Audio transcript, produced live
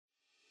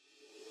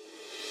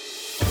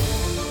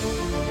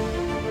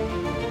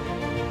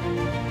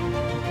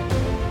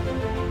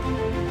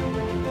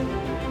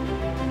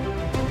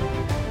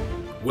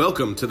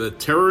Welcome to the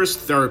Terrorist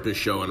Therapist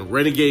Show on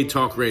Renegade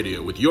Talk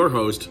Radio with your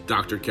host,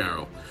 Dr.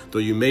 Carol. Though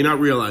you may not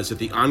realize that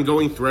the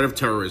ongoing threat of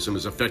terrorism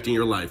is affecting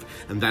your life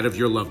and that of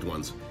your loved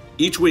ones.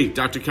 Each week,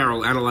 Dr.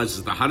 Carol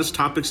analyzes the hottest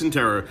topics in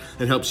terror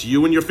and helps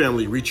you and your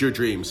family reach your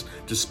dreams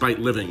despite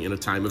living in a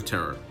time of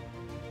terror.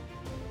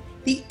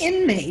 The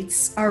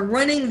inmates are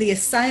running the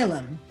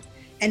asylum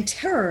and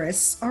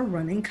terrorists are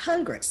running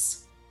Congress.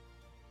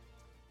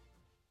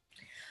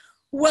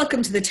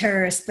 Welcome to the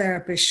Terrorist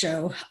Therapist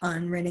Show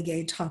on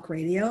Renegade Talk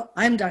Radio.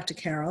 I'm Dr.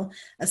 Carol,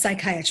 a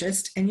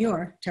psychiatrist and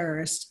your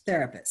terrorist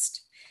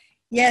therapist.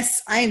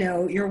 Yes, I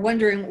know you're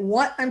wondering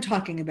what I'm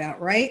talking about,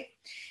 right?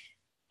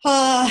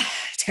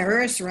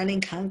 Terrorists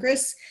running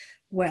Congress?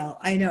 Well,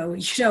 I know,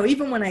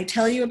 even when I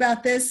tell you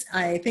about this,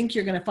 I think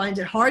you're going to find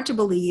it hard to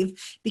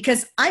believe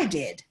because I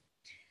did.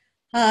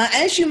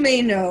 As you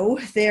may know,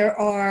 there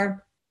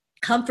are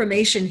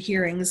confirmation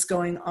hearings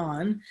going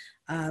on.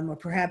 Or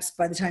perhaps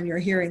by the time you're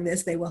hearing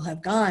this, they will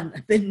have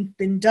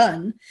been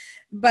done.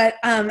 But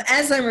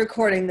as I'm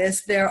recording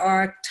this, there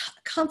are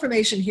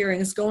confirmation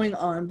hearings going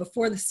on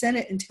before the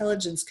Senate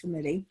Intelligence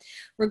Committee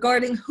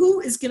regarding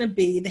who is going to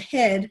be the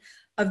head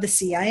of the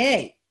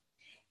CIA.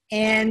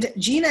 And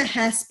Gina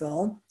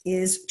Haspel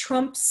is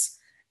Trump's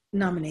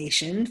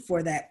nomination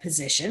for that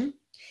position.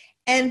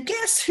 And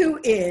guess who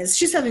is?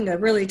 She's having a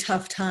really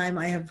tough time.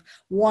 I have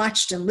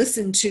watched and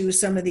listened to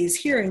some of these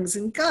hearings,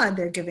 and God,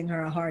 they're giving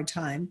her a hard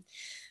time.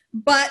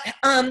 But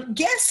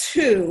guess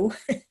who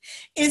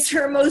is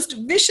her most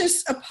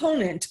vicious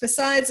opponent,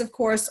 besides, of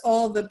course,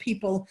 all the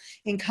people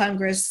in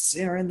Congress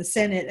or in the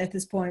Senate at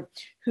this point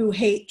who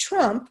hate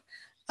Trump?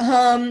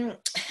 Aside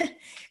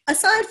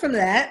from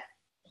that,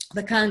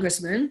 the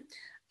congressman,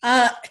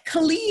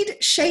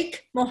 Khalid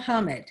Sheikh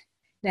Mohammed.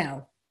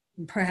 Now,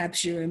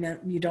 perhaps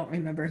you don't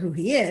remember who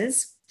he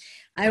is.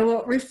 I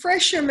will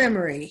refresh your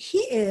memory. He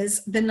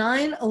is the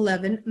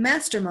 9/11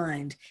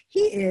 mastermind.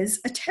 He is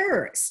a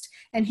terrorist,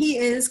 and he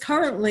is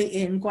currently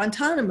in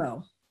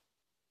Guantanamo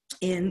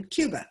in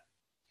Cuba.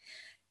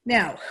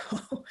 Now,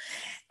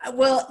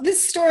 well,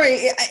 this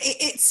story,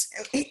 it's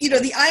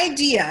the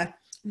idea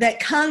that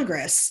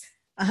Congress,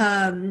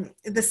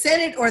 the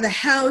Senate or the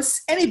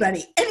House,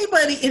 anybody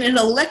in an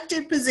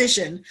elected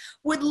position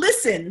would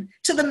listen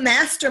to the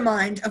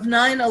mastermind of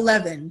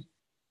 9/11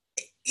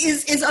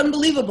 is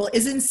unbelievable,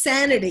 is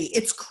insanity.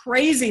 It's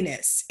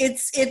craziness.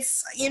 It's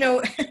it's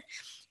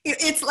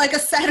like a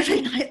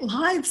Saturday Night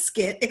Live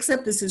skit,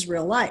 except this is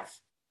real life.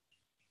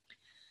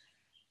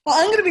 Well,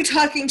 I'm going to be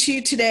talking to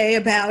you today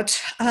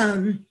about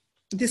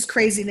this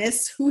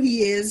craziness, who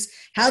he is,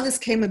 how this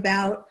came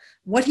about,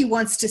 what he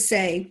wants to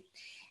say,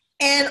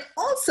 and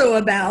also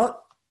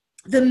about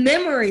the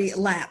memory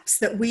lapse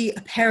that we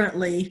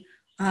apparently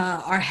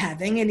are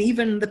having, and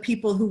even the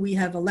people who we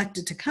have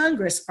elected to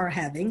Congress are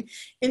having,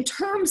 in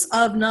terms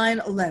of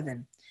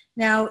 9/11.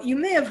 Now, you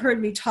may have heard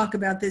me talk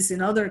about this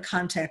in other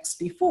contexts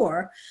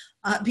before,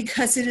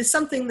 because it is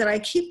something that I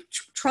keep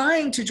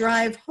trying to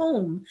drive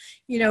home.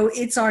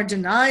 It's our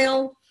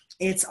denial,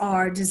 it's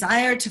our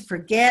desire to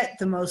forget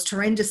the most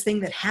horrendous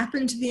thing that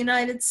happened to the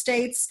United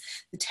States,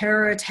 the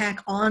terror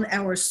attack on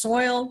our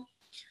soil.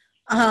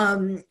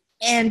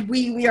 And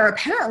we are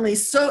apparently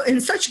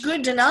in such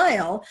good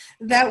denial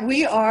that we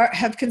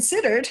have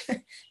considered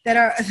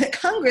that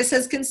Congress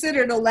has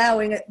considered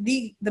allowing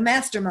the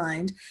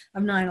mastermind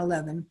of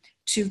 9/11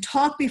 to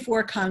talk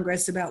before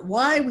Congress about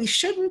why we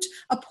shouldn't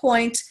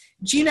appoint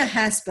Gina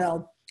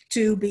Haspel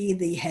to be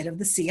the head of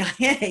the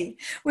CIA,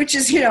 which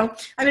is,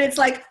 it's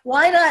like,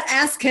 why not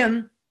ask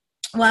him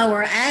while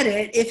we're at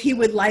it if he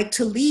would like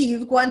to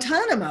leave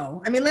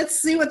Guantanamo?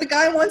 Let's see what the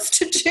guy wants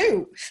to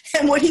do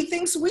and what he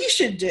thinks we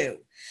should do.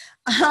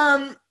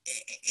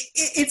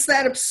 It's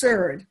that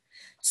absurd.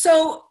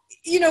 So,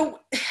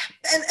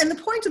 and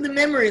the point of the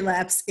memory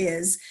lapse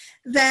is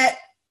that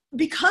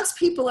because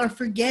people are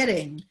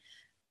forgetting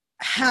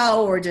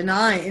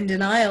in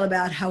denial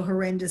about how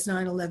horrendous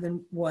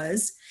 9/11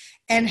 was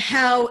and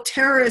how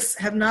terrorists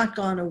have not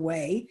gone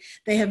away,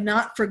 they have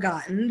not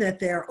forgotten that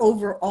their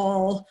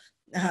overall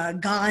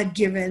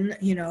God-given,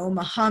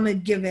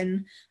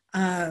 Muhammad-given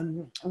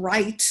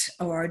right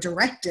or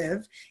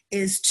directive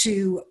is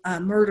to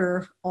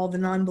murder all the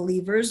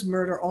non-believers,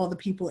 murder all the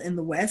people in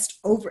the West,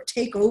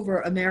 take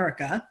over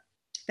America.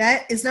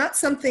 That is not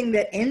something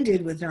that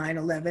ended with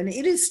 9/11.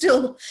 It is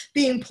still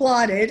being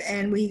plotted,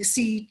 and we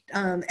see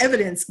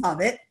evidence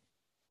of it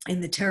in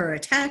the terror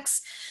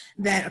attacks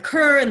that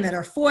occur and that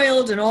are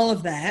foiled and all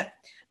of that.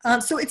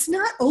 So it's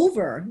not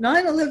over.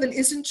 9/11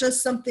 isn't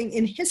just something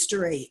in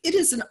history. It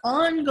is an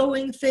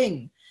ongoing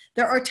thing.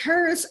 There are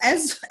terrorists,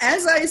 as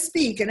I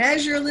speak and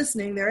as you're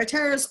listening, there are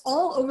terrorists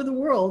all over the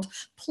world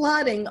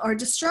plotting our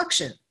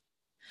destruction.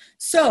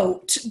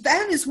 So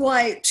that is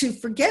why to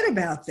forget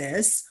about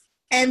this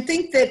and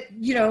think that,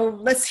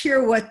 let's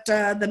hear what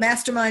the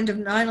mastermind of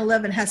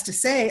 9/11 has to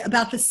say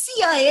about the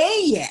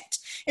CIA yet.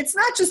 It's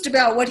not just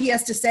about what he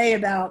has to say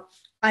about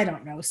I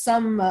don't know,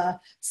 something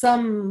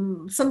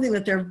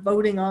that they're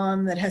voting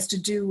on that has to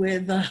do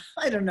with,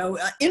 I don't know,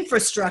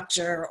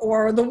 infrastructure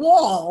or the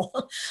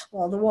wall.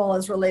 Well, the wall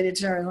is related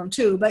to terrorism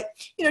too, but,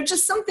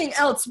 just something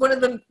else. One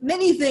of the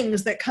many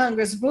things that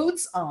Congress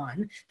votes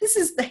on, this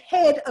is the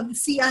head of the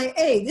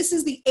CIA. This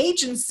is the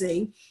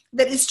agency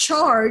that is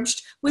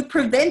charged with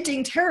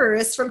preventing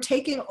terrorists from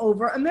taking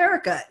over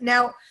America.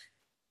 Now,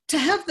 to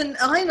have the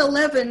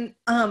 9/11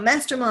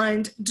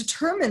 mastermind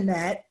determine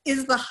that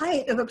is the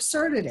height of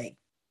absurdity.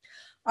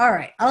 All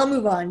right, I'll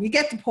move on. You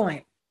get the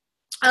point.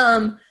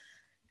 One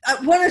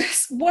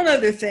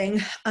other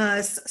thing,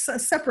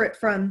 separate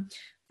from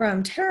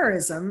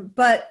terrorism,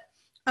 but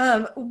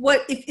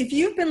if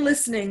you've been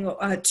listening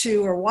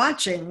to or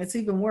watching, it's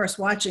even worse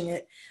watching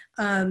it,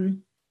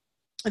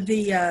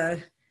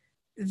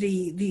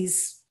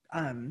 these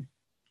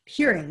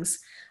hearings.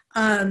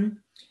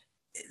 Some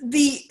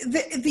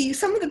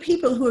of the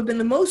people who have been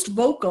the most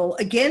vocal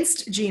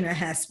against Gina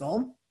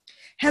Haspel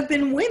have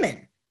been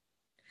women.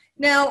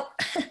 Now,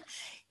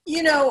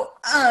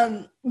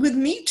 with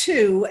Me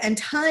Too and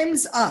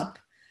Time's Up,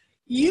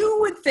 you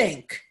would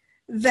think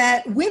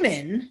that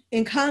women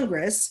in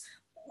Congress,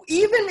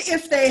 even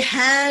if they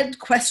had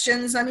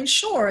questions, I mean,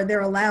 sure,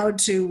 they're allowed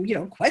to,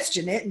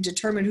 question it and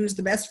determine who's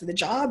the best for the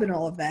job and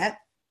all of that.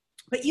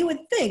 But you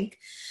would think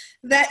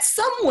that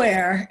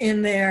somewhere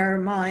in their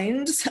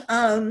minds,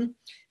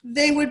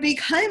 they would be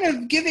kind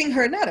of giving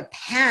her not a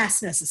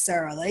pass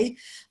necessarily,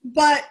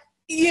 but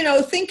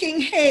thinking,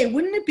 hey,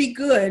 wouldn't it be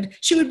good?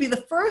 She would be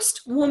the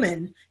first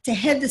woman to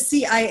head the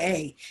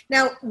CIA.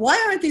 Now,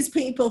 why aren't these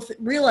people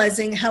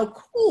realizing how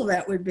cool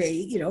that would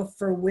be,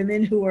 for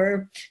women who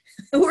are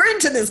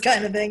into this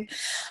kind of thing,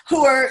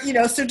 who are,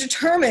 so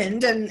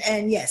determined.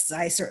 And yes,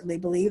 I certainly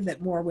believe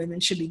that more women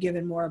should be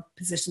given more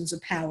positions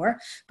of power.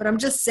 But I'm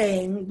just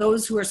saying,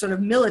 those who are sort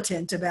of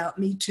militant about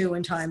Me Too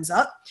and Time's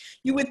Up,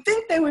 you would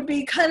think they would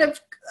be kind of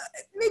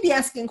maybe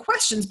asking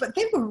questions, but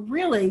they were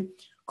really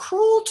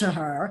cruel to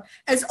her,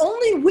 as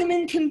only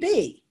women can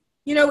be.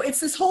 It's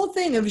this whole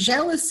thing of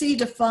jalousie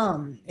de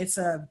femme. It's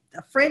a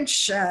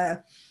French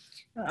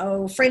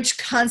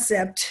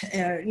concept,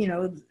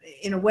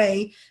 in a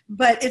way,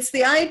 but it's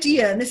the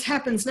idea, and this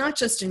happens not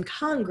just in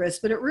Congress,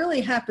 but it really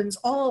happens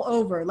all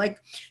over. Like,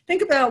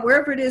 think about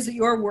wherever it is that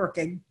you're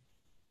working.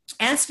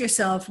 Ask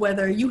yourself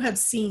whether you have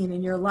seen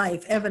in your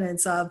life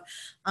evidence of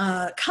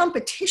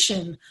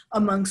competition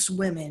amongst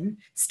women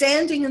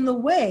standing in the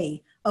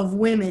way of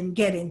women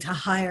getting to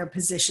higher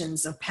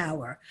positions of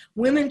power,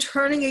 women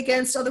turning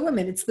against other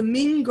women. It's the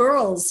mean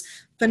girls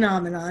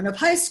phenomenon of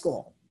high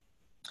school.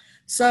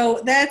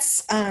 So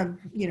that's,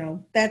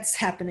 that's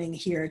happening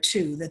here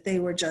too, that they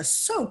were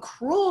just so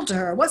cruel to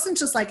her. It wasn't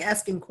just like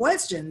asking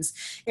questions.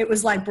 It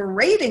was like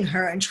berating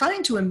her and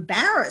trying to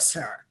embarrass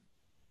her.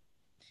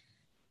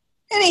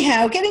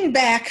 Anyhow, getting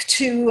back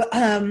to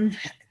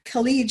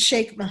Khalid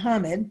Sheikh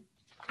Mohammed,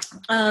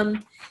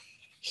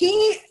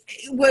 he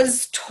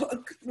was,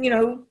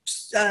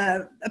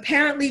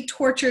 apparently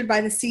tortured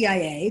by the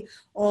CIA,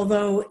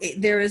 although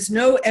there is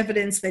no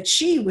evidence that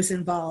she was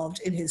involved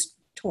in his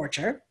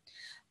torture.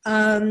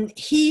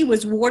 He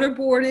was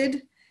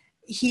waterboarded.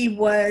 He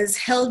was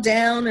held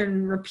down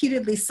and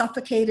repeatedly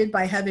suffocated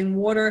by having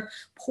water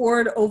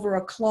poured over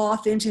a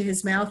cloth into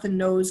his mouth and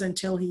nose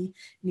until he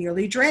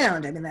nearly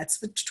drowned. I mean, that's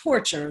the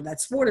torture.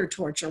 That's water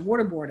torture,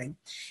 waterboarding.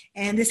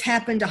 And this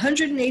happened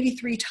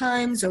 183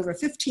 times over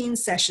 15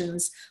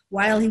 sessions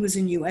while he was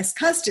in U.S.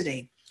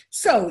 custody.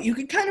 So you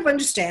can kind of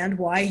understand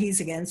why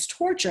he's against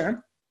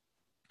torture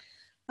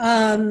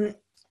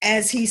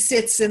as he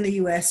sits in the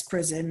U.S.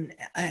 prison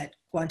at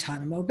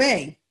Guantanamo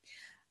Bay.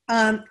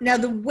 Now,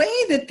 the way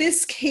that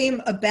this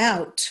came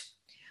about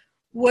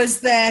was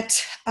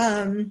that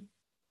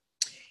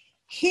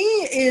he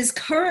is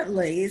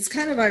currently, it's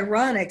kind of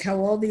ironic how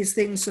all these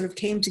things sort of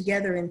came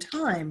together in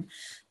time,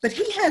 but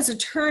he has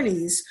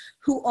attorneys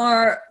who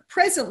are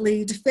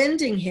presently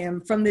defending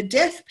him from the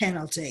death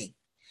penalty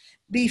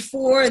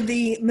before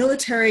the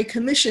military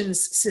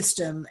commissions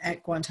system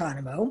at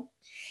Guantanamo.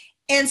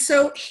 And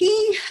so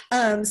he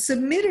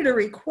submitted a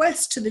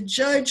request to the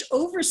judge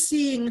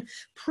overseeing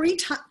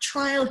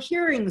pre-trial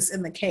hearings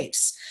in the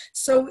case.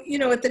 So,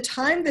 at the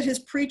time that his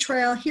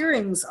pre-trial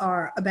hearings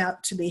are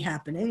about to be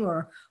happening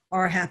or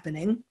are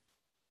happening,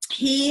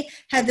 he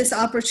had this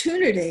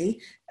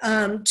opportunity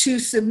to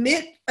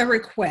submit a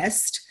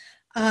request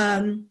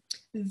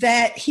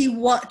that he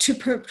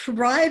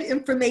provide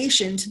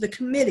information to the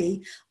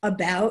committee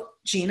about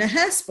Gina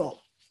Haspel.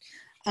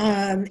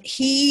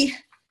 He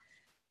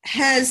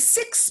has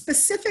 6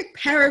 specific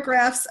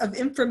paragraphs of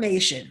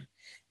information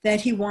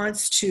that he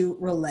wants to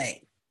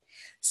relay.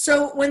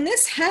 So when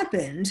this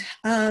happened,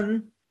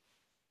 and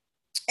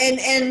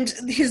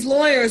his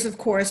lawyers, of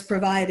course,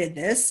 provided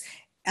this,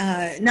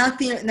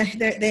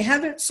 they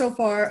haven't so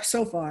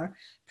far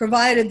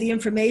provided the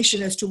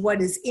information as to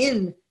what is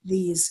in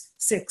these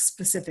 6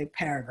 specific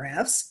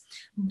paragraphs,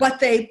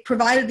 but they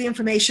provided the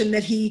information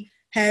that he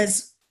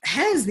has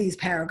these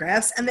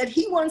paragraphs and that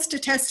he wants to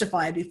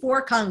testify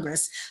before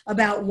Congress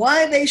about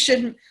why they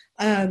shouldn't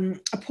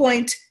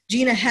appoint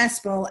Gina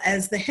Haspel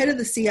as the head of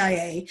the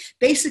CIA,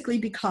 basically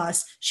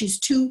because she's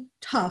too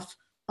tough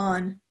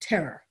on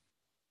terror.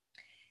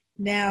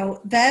 Now,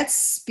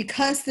 that's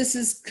because this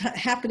is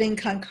happening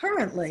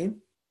concurrently.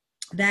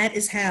 That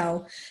is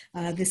how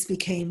this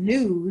became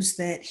news,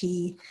 that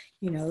he,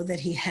 that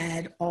he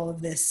had all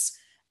of this,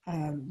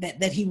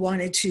 that he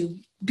wanted to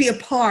be a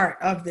part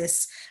of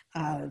this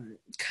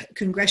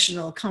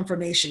congressional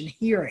confirmation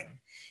hearing.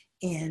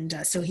 And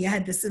so he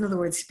had this, in other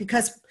words,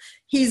 because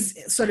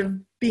he's sort of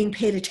being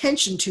paid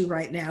attention to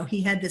right now,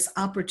 he had this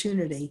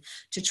opportunity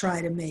to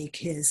try to make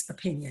his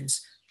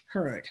opinions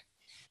heard.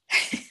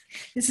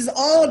 This is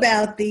all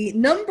about the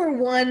number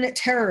one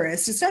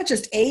terrorist. It's not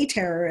just a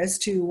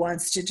terrorist who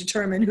wants to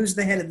determine who's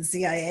the head of the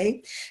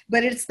CIA,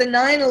 but it's the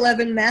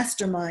 9/11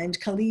 mastermind,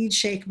 Khalid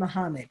Sheikh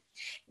Mohammed.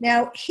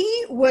 Now,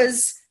 he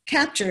was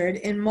captured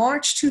in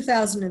March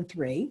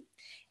 2003,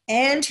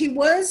 and he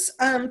was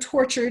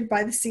tortured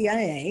by the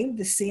CIA.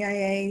 The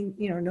CIA,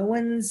 no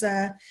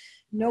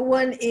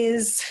one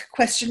is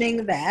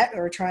questioning that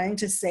or trying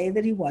to say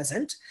that he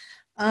wasn't.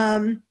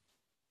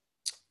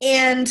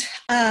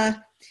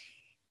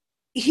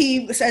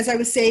 He, as I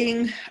was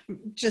saying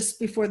just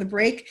before the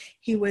break,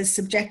 he was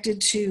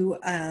subjected to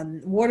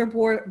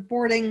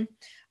waterboarding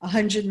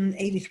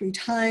 183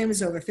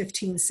 times over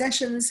 15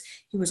 sessions.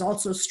 He was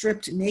also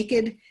stripped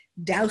naked,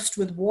 doused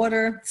with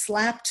water,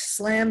 slapped,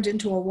 slammed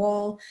into a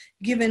wall,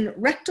 given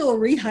rectal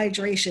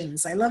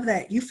rehydrations. I love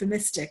that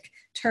euphemistic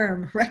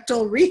term,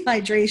 rectal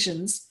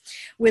rehydrations,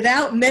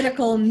 without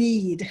medical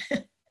need.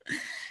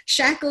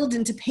 Shackled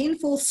into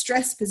painful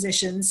stress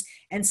positions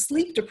and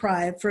sleep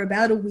deprived for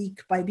about a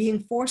week by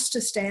being forced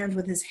to stand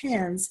with his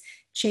hands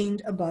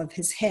chained above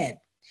his head.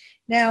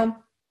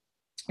 Now,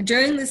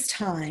 during this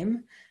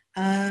time,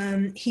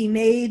 he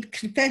made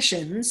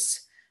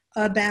confessions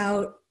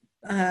about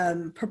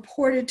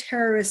purported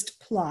terrorist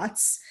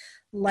plots,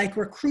 like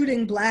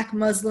recruiting Black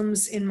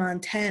Muslims in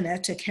Montana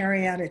to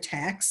carry out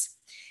attacks.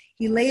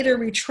 He later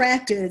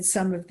retracted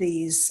some of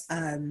these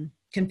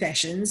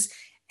confessions.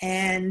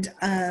 And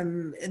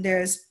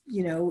there's,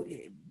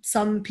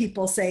 some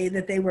people say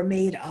that they were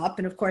made up.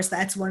 And of course,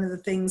 that's one of the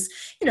things,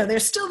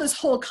 there's still this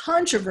whole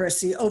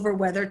controversy over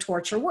whether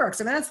torture works.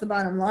 And that's the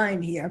bottom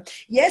line here.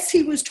 Yes,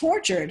 he was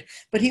tortured,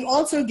 but he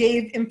also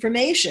gave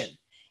information.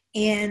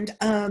 And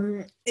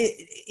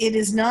it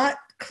is not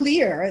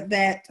clear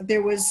that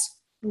there was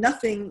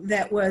nothing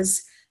that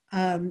was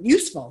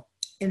useful,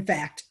 in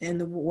fact, in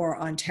the war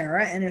on terror.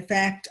 And in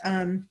fact,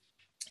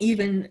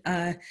 even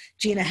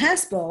Gina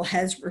Haspel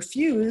has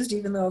refused,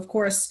 even though, of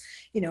course,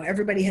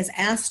 everybody has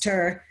asked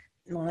her,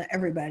 well, not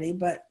everybody,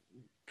 but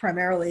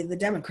primarily the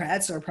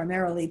Democrats or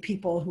primarily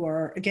people who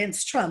are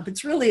against Trump.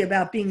 It's really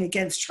about being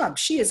against Trump.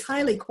 She is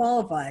highly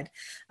qualified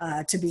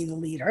to be the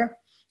leader.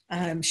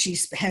 She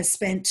has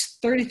spent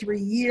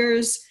 33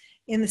 years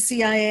in the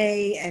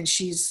CIA, and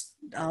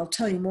I'll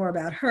tell you more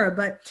about her,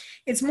 but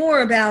it's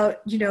more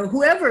about,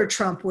 whoever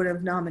Trump would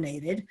have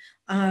nominated,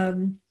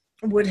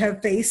 would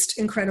have faced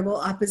incredible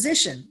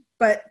opposition.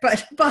 But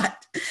I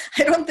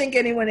don't think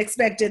anyone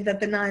expected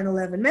that the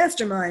 9/11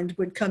 mastermind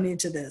would come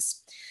into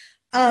this.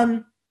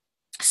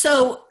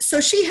 So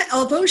she,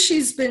 although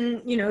she's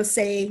been,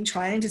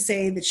 trying to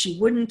say that she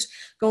wouldn't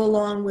go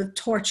along with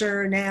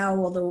torture now,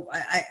 although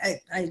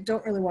I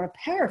don't really want to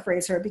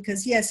paraphrase her,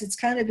 because yes, it's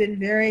kind of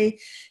been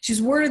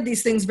she's worded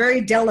these things very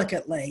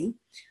delicately.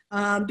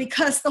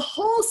 Because the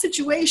whole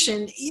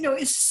situation,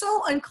 is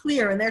so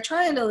unclear, and they're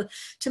trying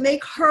to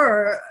make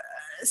her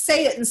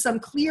say it in some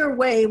clear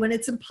way when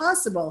it's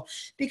impossible.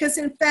 Because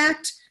in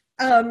fact,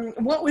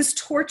 what was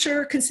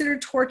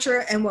considered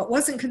torture, and what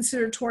wasn't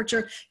considered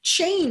torture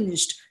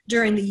changed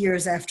during the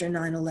years after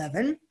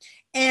 9/11.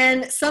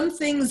 And some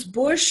things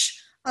Bush,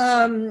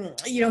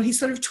 he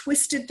sort of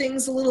twisted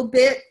things a little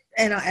bit.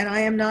 And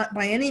I am not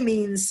by any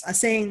means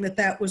saying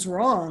that was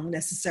wrong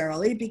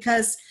necessarily,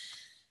 because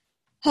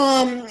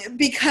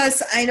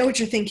I know what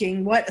you're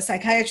thinking. What, a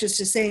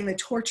psychiatrist is saying that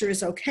torture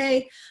is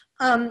okay.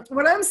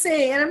 What I'm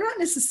saying, and I'm not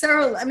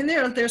necessarily,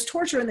 there's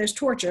torture and there's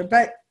torture,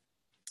 but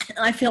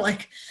I feel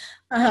like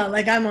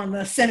I'm on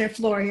the Senate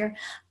floor here.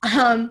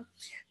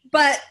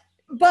 But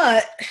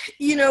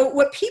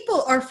what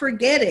people are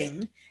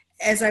forgetting,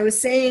 as I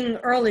was saying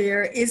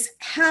earlier, is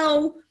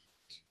how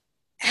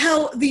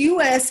the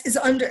U.S. is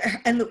under,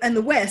 and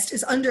the West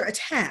is under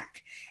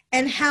attack.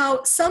 And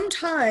how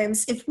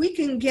sometimes if we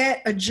can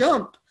get a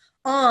jump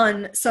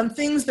on some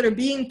things that are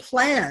being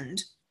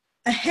planned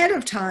ahead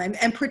of time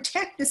and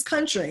protect this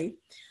country,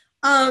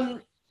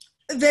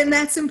 then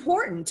that's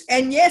important.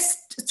 And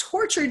yes,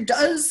 torture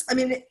does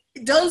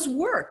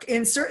work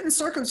in certain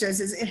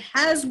circumstances. It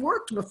has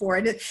worked before,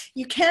 and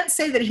you can't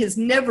say that it has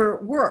never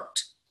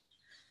worked.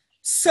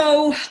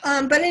 So,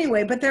 but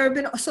anyway, there have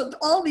been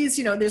all these,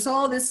 there's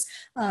all this,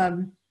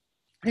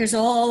 there's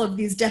all of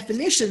these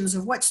definitions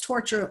of what's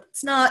torture,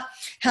 it's not,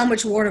 how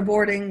much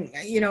waterboarding,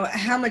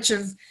 how much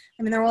of,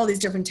 there are all these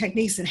different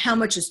techniques, and how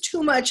much is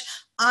too much.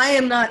 I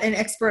am not an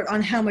expert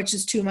on how much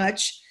is too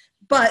much,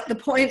 but the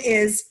point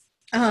is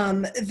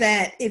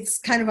that it's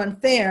kind of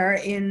unfair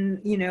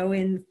in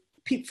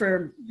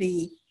for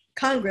the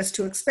Congress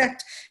to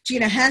expect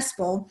Gina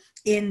Haspel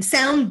in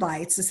sound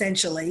bites,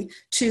 essentially,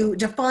 to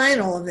define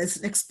all of this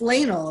and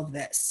explain all of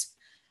this.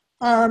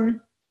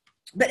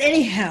 But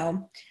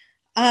anyhow,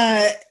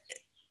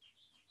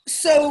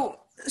 so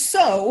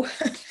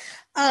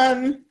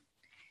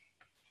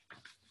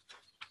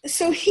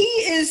he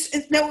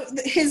is now,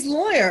 his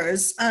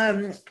lawyers,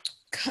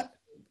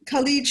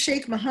 Khalid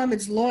Sheikh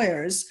Mohammed's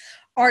lawyers,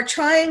 are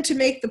trying to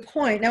make the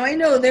point. Now, I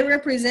know they're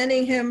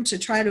representing him to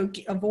try to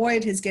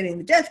avoid his getting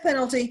the death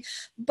penalty,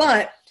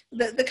 but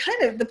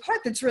the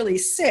part that's really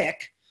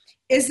sick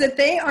is that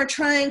they are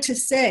trying to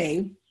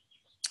say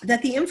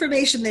that the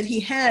information that he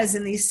has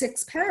in these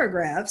 6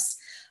 paragraphs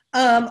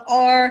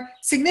are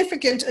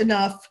significant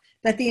enough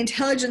that the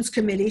Intelligence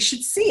Committee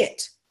should see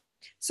it.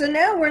 So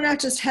now we're not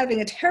just having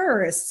a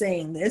terrorist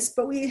saying this,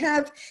 but we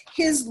have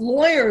his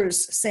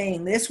lawyers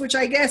saying this, which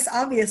I guess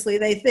obviously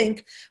they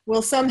think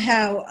will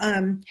somehow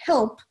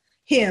help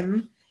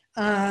him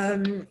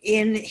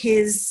in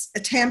his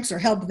attempts, or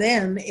help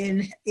them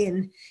in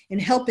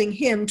helping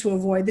him to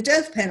avoid the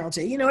death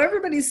penalty. You know,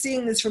 everybody's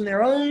seeing this from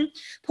their own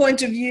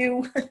point of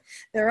view,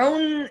 their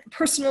own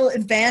personal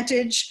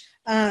advantage,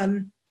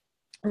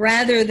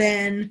 rather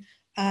than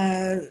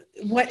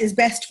what is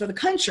best for the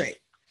country.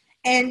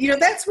 And, you know,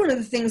 that's one of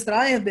the things that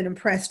I have been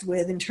impressed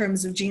with in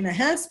terms of Gina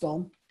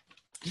Haspel,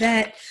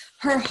 that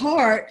her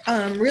heart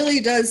really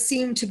does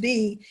seem to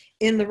be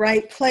in the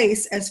right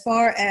place as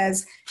far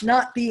as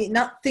not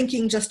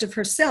thinking just of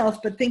herself,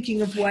 but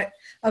thinking of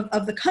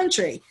of the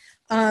country.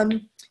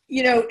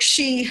 You know,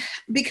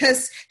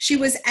 because she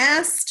was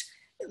asked,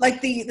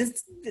 like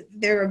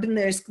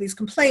there's these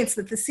complaints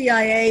that the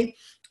CIA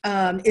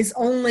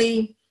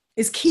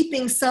is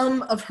keeping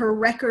some of her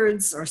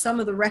records, or some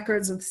of the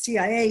records of the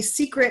CIA,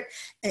 secret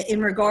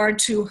in regard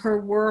to her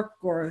work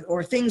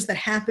or things that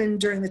happened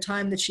during the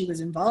time that she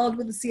was involved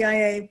with the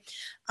CIA,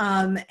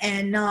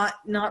 and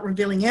not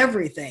revealing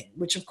everything,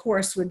 which of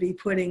course would be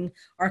putting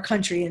our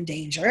country in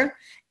danger.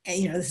 And,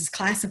 you know, this is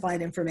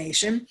classified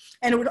information.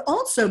 And it would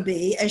also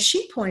be, as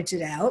she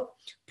pointed out,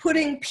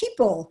 putting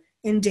people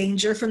in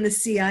danger from the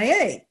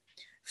CIA.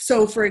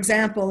 So, for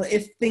example,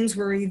 if things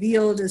were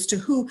revealed as to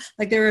who,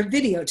 like there are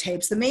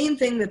videotapes, the main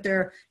thing that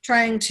they're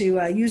trying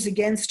to use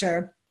against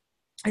her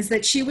is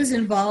that she was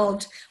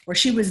involved, or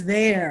she was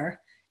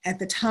there at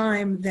the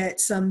time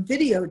that some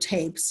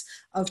videotapes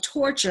of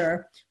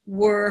torture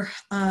were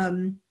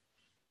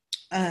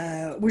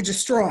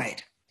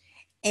destroyed.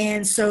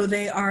 And so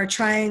they are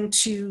trying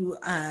to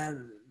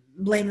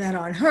blame that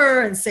on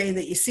her and say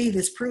that, you see,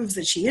 this proves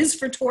that she is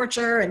for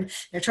torture, and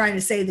they're trying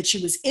to say that she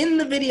was in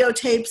the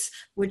videotapes,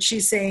 which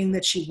she's saying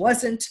that she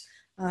wasn't,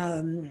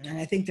 and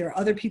I think there are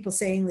other people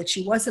saying that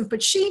she wasn't.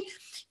 But she,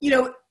 you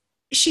know,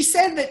 she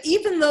said that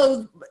even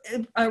though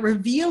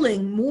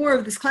revealing more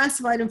of this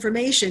classified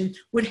information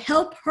would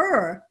help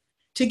her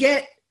to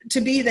get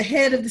to be the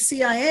head of the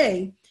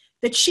CIA,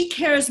 that she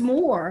cares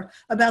more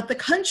about the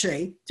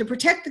country, to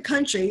protect the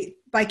country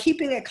by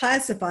keeping it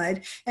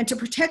classified, and to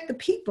protect the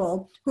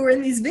people who are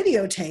in these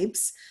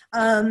videotapes,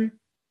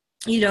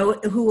 you know,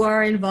 who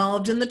are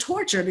involved in the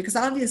torture, because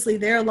obviously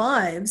their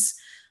lives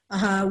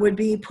would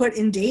be put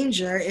in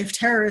danger if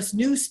terrorists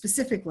knew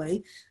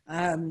specifically.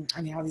 I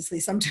mean,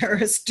 obviously some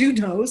terrorists do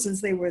know, since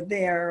they were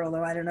there,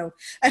 although I don't know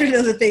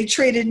that they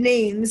traded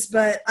names,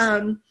 but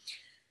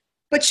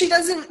she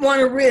doesn't want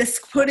to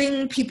risk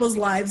putting people's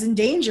lives in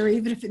danger,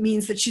 even if it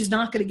means that she's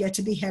not going to get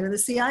to be head of the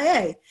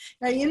CIA.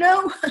 Now, you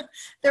know,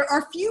 there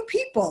are few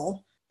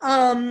people,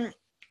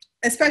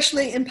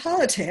 especially in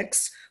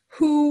politics,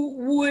 who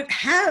would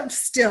have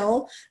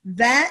still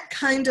that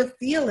kind of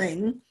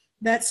feeling,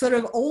 that sort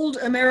of old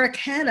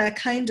Americana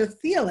kind of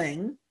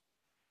feeling,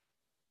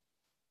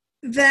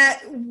 that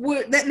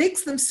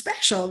makes them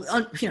special.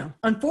 You know,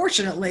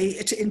 unfortunately,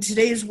 in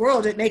today's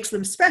world, it makes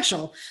them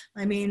special.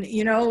 I mean,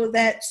 you know,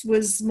 that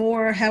was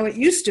more how it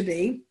used to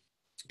be.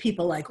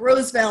 People like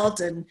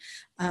Roosevelt, and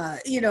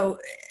you know,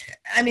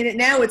 I mean,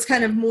 now it's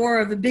kind of more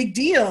of a big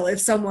deal if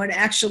someone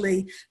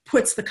actually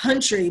puts the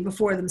country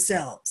before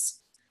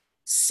themselves.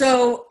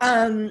 So,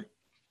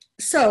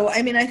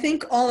 I mean, I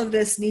think all of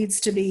this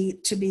needs to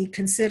be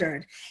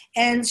considered.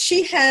 And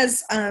she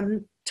has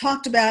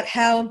talked about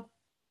how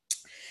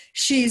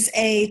she's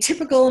a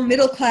typical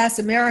middle-class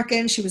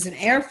American. She was an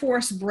Air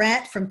Force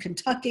brat from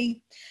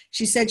Kentucky.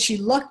 She said she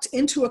lucked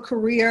into a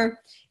career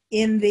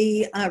in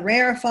the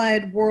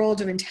rarefied world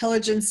of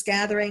intelligence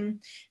gathering.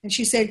 And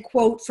she said,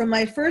 quote, "From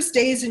my first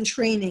days in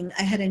training,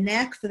 I had a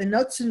knack for the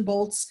nuts and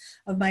bolts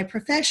of my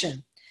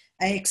profession.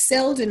 I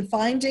excelled in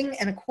finding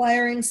and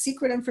acquiring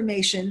secret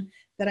information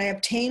that I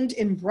obtained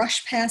in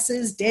brush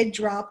passes, dead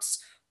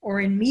drops,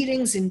 or in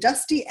meetings in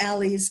dusty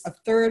alleys of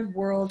third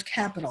world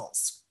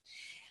capitals."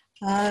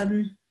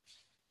 And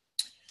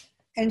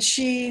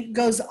she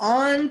goes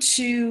on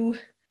to,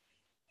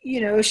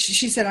 you know,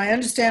 she said, "I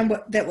understand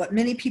what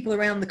many people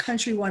around the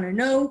country want to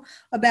know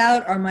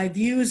about are my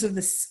views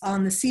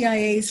on the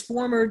CIA's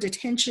former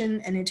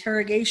detention and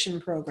interrogation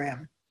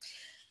program."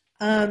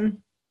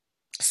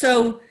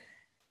 So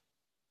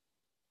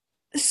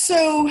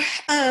So,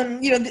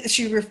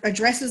 she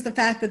addresses the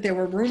fact that there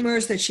were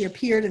rumors that she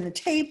appeared in the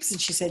tapes, and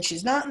she said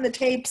she's not in the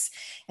tapes.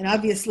 And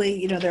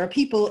obviously, there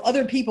are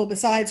other people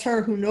besides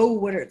her who know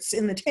what's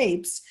in the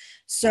tapes.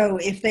 So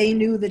if they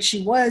knew that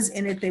she was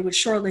in it, they would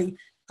surely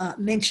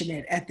mention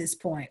it at this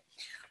point.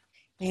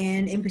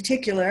 And in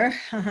particular,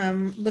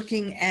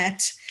 looking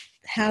at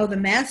how the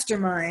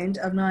mastermind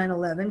of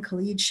 9/11,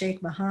 Khalid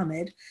Sheikh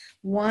Mohammed,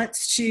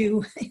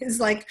 is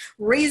like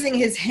raising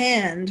his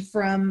hand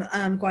from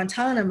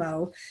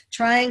Guantanamo,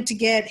 trying to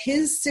get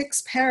his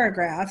 6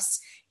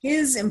 paragraphs,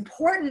 his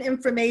important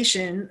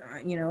information,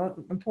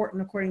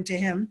 important according to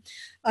him,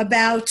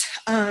 about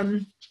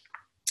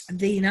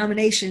the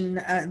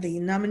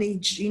nominee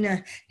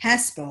Gina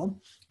Haspel.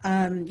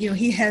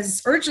 He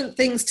has urgent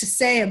things to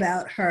say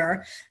about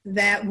her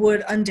that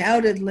would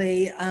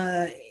undoubtedly,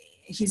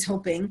 he's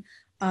hoping,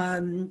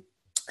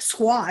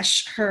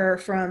 squash her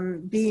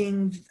from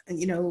being,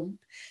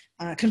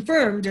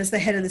 confirmed as the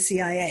head of the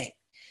CIA.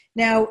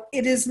 Now,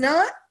 it is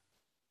not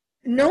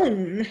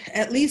known,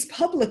 at least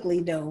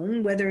publicly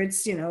known, whether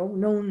it's,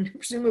 known,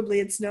 presumably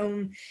it's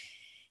known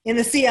in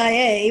the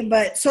CIA,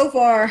 but so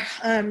far,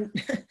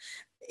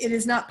 it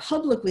is not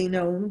publicly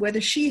known whether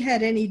she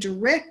had any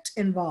direct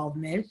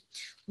involvement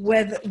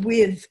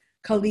with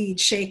Khalid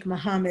Sheikh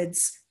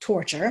Mohammed's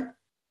torture,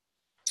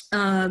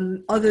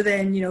 other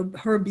than,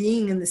 her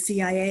being in the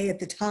CIA at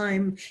the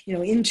time,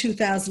 in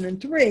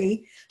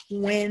 2003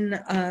 when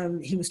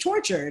he was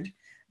tortured.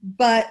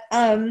 But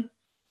it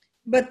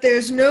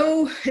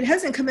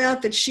hasn't come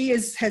out that she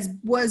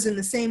was in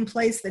the same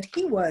place that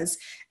he was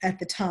at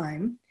the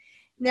time.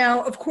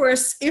 Now, of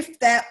course, if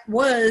that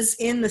was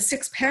in the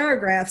 6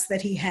 paragraphs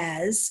that he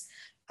has,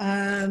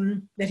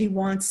 that he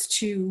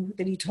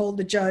told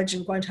the judge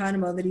in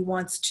Guantanamo that he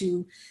wants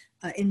to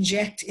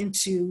inject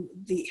into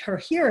her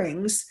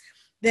hearings,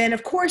 then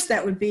of course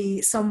that would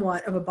be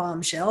somewhat of a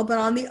bombshell. But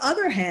on the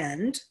other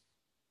hand,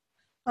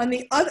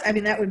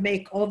 that would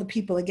make all the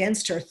people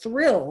against her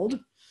thrilled.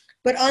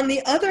 But on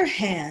the other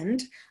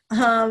hand,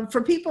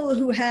 for people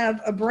who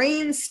have a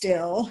brain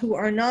still, who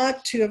are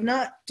not too in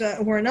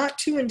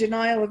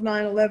denial of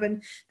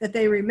 9/11, that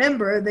they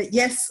remember that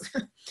yes,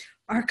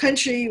 our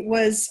country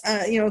was,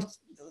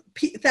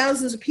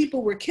 thousands of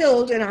people were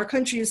killed, and our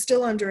country is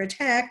still under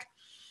attack,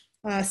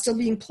 still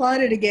being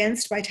plotted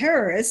against by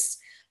terrorists.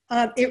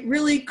 It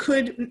really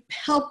could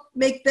help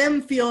make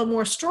them feel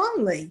more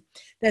strongly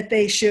that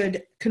they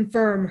should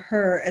confirm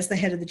her as the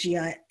head of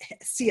the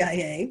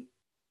CIA.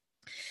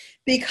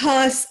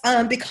 Because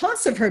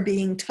of her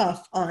being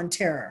tough on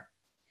terror.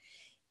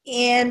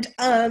 And,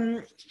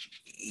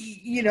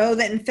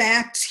 that in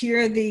fact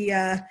here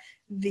the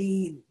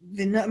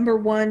number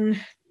one,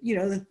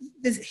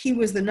 he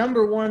was the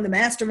number one, the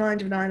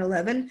mastermind of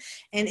 9/11.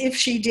 And if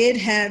she did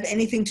have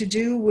anything to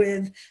do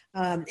with,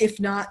 if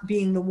not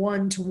being the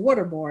one to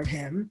waterboard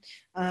him,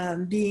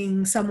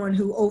 being someone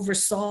who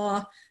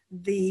oversaw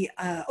the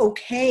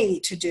okay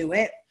to do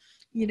it,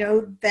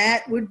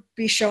 that would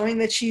be showing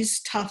that she's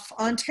tough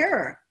on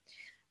terror.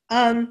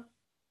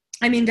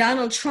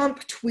 Donald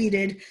Trump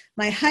tweeted,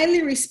 "My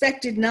highly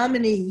respected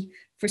nominee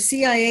for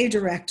CIA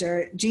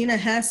director, Gina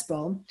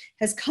Haspel,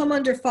 has come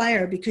under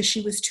fire because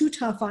she was too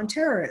tough on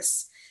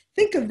terrorists.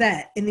 Think of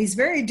that. In these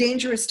very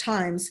dangerous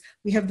times,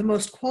 we have the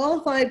most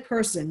qualified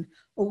person,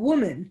 a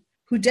woman,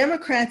 who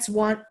Democrats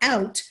want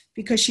out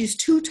because she's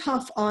too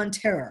tough on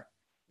terror.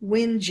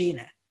 Win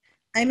Gina."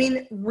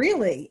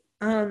 Really.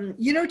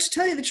 To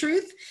tell you the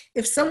truth,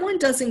 if someone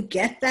doesn't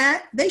get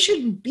that, they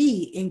shouldn't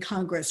be in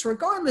Congress,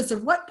 regardless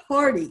of what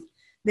party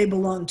they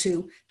belong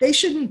to. They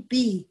shouldn't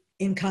be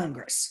in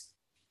Congress,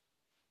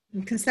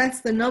 because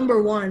that's the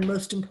number one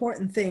most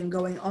important thing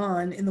going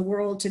on in the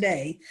world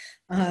today,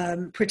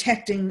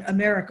 protecting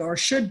America, or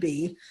should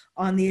be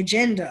on the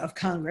agenda of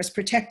Congress,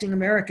 protecting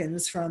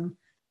Americans from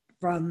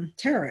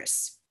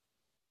terrorists.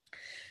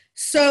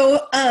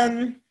 So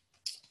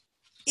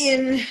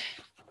in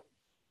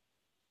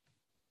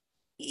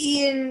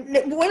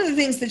one of the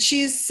things that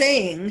she's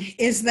saying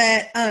is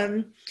that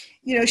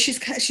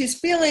she's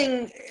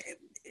feeling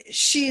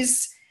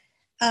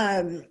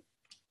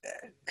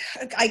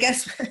I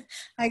guess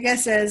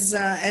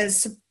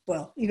as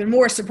well, even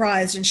more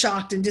surprised and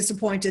shocked and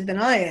disappointed than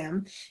I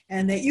am,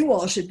 and that you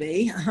all should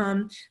be,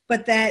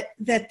 but that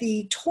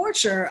the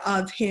torture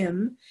of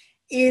him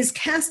is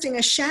casting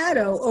a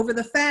shadow over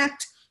the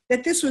fact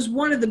that this was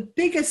one of the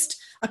biggest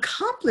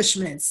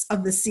accomplishments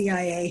of the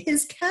CIA.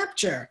 His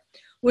capture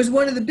was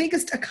one of the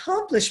biggest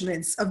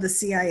accomplishments of the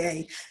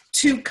CIA.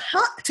 To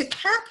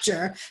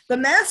capture the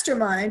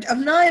mastermind of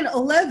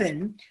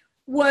 9/11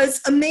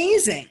 was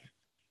amazing.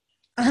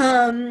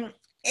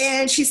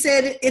 And she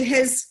said it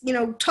has,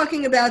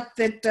 talking about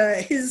that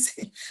his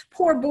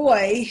poor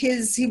boy,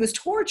 he was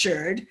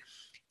tortured,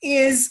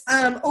 is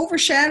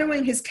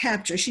overshadowing his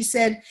capture. She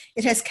said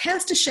it has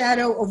cast a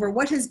shadow over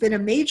what has been a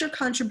major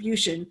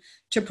contribution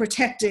to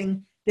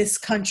protecting this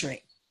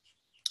country.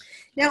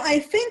 Now, I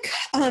think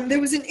there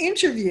was an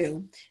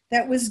interview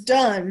that was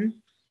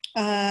done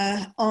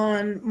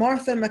on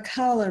Martha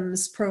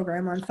MacCallum's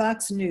program on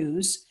Fox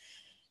News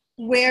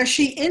where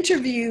she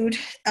interviewed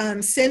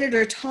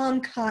Senator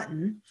Tom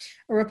Cotton,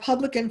 a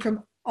Republican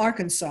from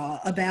Arkansas,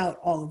 about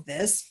all of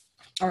this,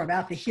 or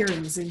about the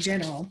hearings in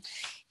general.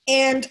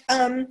 And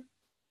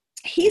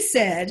he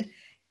said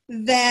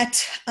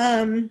that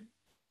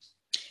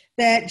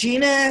that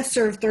Gina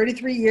served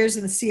 33 years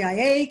in the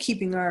CIA,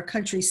 keeping our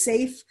country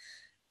safe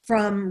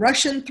from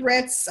Russian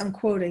threats, I'm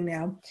quoting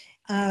now,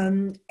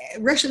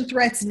 Russian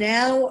threats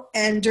now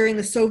and during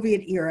the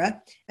Soviet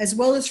era, as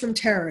well as from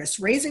terrorists,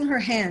 raising her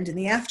hand in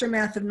the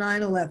aftermath of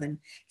 9/11,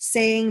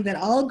 saying that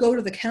I'll go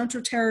to the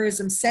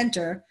counterterrorism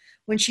center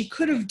when she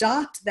could have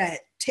docked that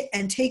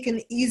and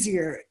taken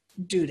easier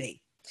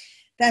duty.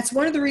 That's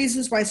one of the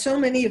reasons why so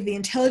many of the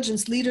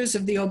intelligence leaders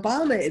of the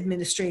Obama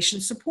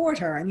administration support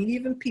her. I mean,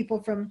 even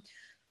people from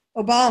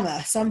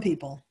Obama, some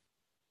people.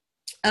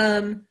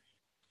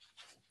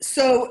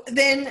 So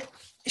then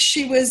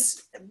she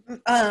was,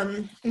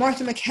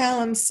 Martha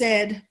MacCallum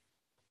said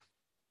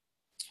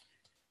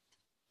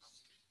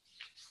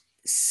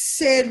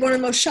one of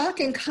the most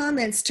shocking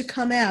comments to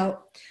come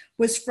out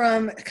was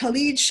from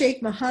Khalid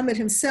Sheikh Mohammed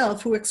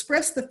himself, who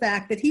expressed the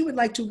fact that he would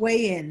like to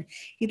weigh in.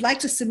 He'd like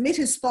to submit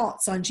his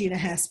thoughts on Gina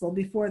Haspel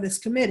before this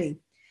committee.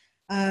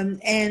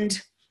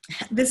 And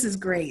this is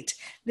great.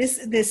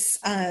 This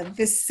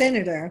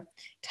senator,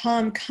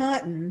 Tom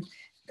Cotton,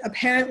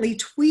 apparently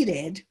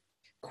tweeted,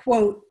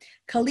 quote,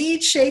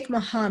 Khalid Sheikh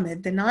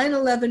Mohammed, the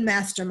 9/11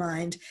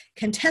 mastermind,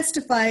 can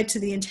testify to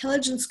the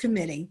Intelligence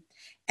Committee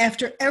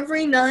after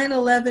every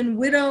 9/11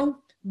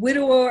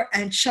 widower,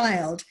 and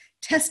child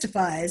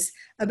testifies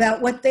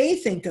about what they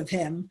think of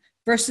him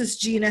versus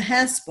Gina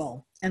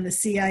Haspel and the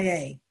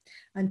CIA.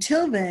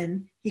 Until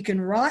then, he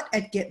can rot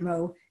at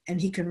Gitmo and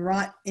he can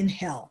rot in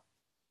hell.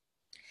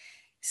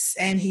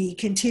 And he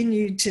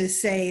continued to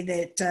say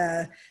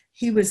that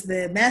he was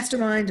the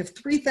mastermind of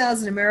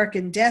 3,000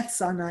 American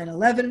deaths on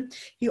 9/11.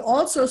 He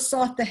also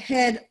sought the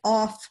head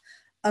off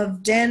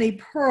of Danny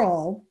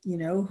Pearl,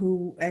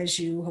 who, as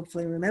you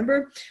hopefully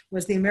remember,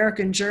 was the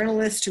American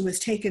journalist who was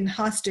taken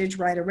hostage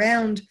right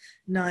around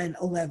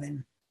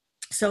 9/11.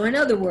 So in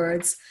other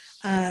words,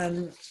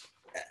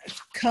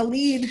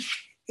 Khalid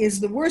is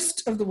the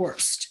worst of the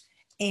worst.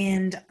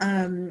 And,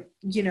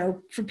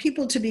 for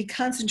people to be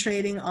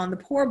concentrating on the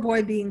poor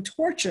boy being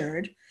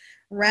tortured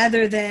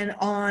rather than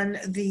on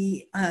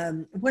the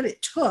what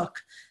it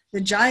took, the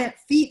giant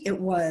feat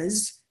it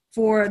was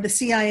for the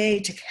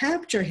CIA to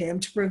capture him,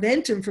 to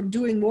prevent him from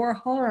doing more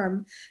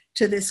harm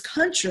to this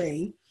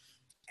country,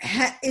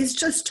 is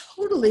just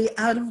totally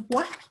out of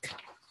whack.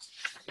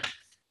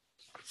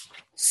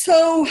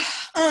 So,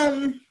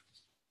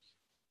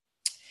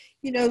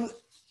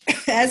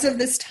 as of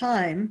this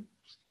time,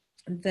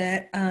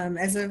 that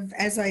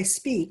as I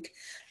speak,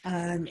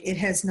 it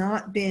has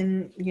not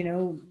been,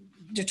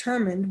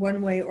 determined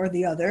one way or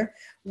the other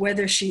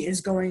whether she is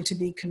going to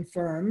be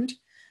confirmed.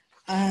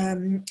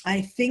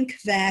 I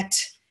think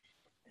that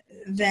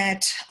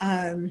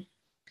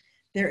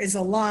there is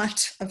a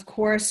lot, of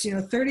course,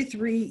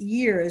 33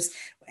 years,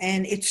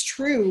 and it's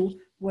true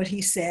what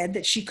he said,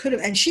 that she could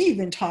have, and she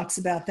even talks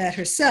about that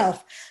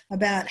herself,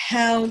 about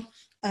how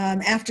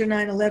after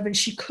 9/11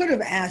 she could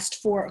have asked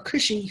for a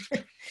cushy,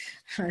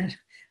 I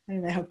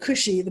don't know how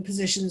cushy the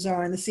positions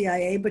are in the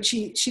CIA, but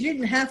she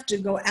didn't have to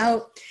go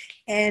out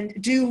and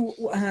do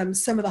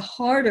some of the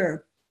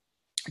harder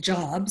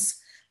jobs,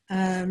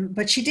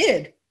 but she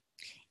did.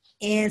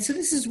 And so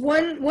this is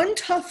one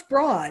tough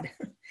broad.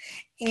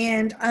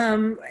 And,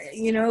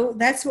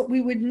 that's what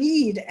we would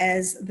need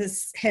as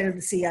this head of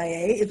the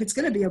CIA. If it's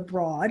going to be a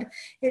broad,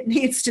 it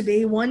needs to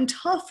be one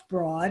tough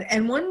broad,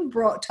 and one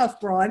tough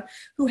broad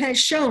who has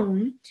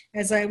shown,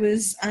 as I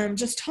was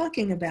just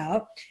talking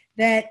about,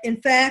 that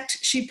in fact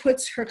she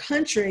puts her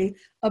country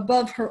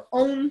above her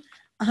own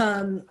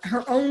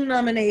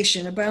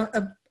nomination,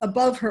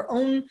 above her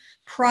own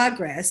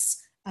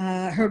progress,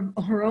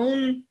 her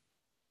own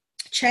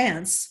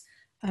chance,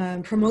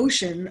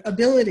 promotion,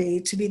 ability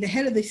to be the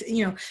head of the,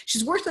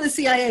 she's worked in the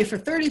CIA for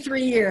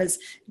 33 years.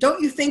 Don't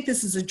you think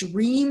this is a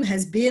dream,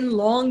 has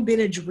long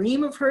been a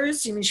dream of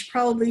hers? I mean, she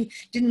probably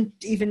didn't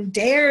even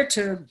dare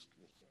to,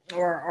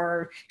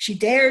 or she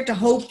dared to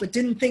hope, but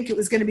didn't think it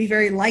was going to be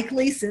very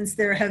likely, since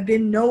there have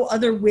been no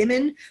other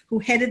women who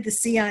headed the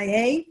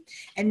CIA.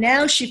 And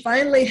now she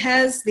finally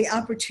has the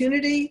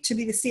opportunity to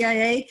be the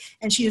CIA,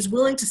 and she is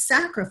willing to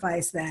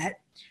sacrifice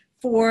that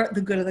for the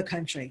good of the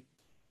country.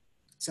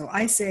 So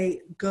I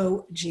say,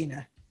 go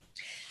Gina.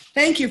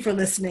 Thank you for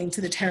listening to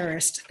the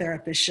Terrorist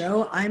Therapist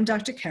Show. I'm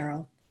Dr.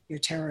 Carol, your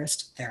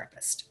terrorist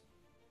therapist.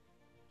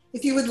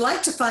 If you would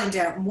like to find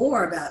out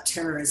more about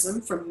terrorism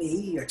from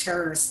me, your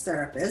terrorist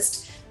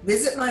therapist,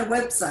 visit my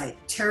website,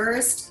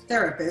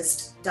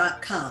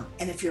 terroristtherapist.com.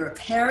 And if you're a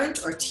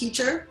parent or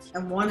teacher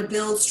and want to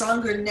build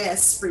stronger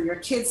nests for your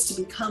kids to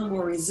become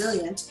more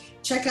resilient,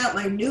 check out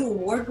my new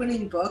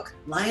award-winning book,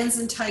 Lions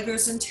and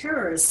Tigers and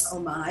Terrorists, Oh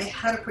My,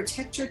 How to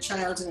Protect Your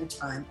Child in a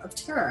Time of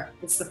Terror.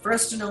 It's the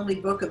first and only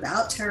book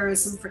about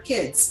terrorism for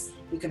kids.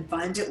 You can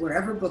find it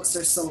wherever books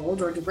are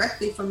sold or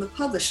directly from the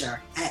publisher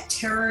at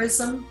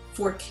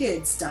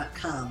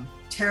terrorismforkids.com.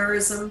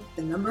 terrorism,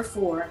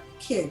 4,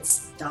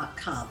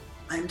 kids.com.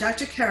 I'm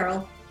Dr.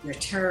 Carol, your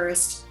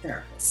terrorist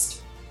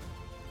therapist.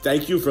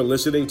 Thank you for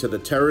listening to the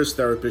Terrorist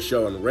Therapist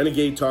Show on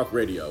Renegade Talk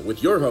Radio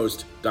with your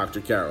host,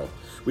 Dr. Carol.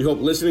 We hope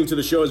listening to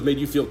the show has made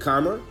you feel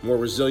calmer, more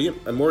resilient,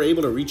 and more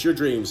able to reach your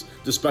dreams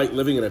despite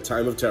living in a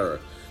time of terror.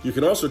 You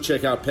can also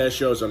check out past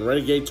shows on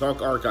Renegade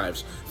Talk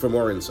Archives for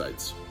more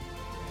insights.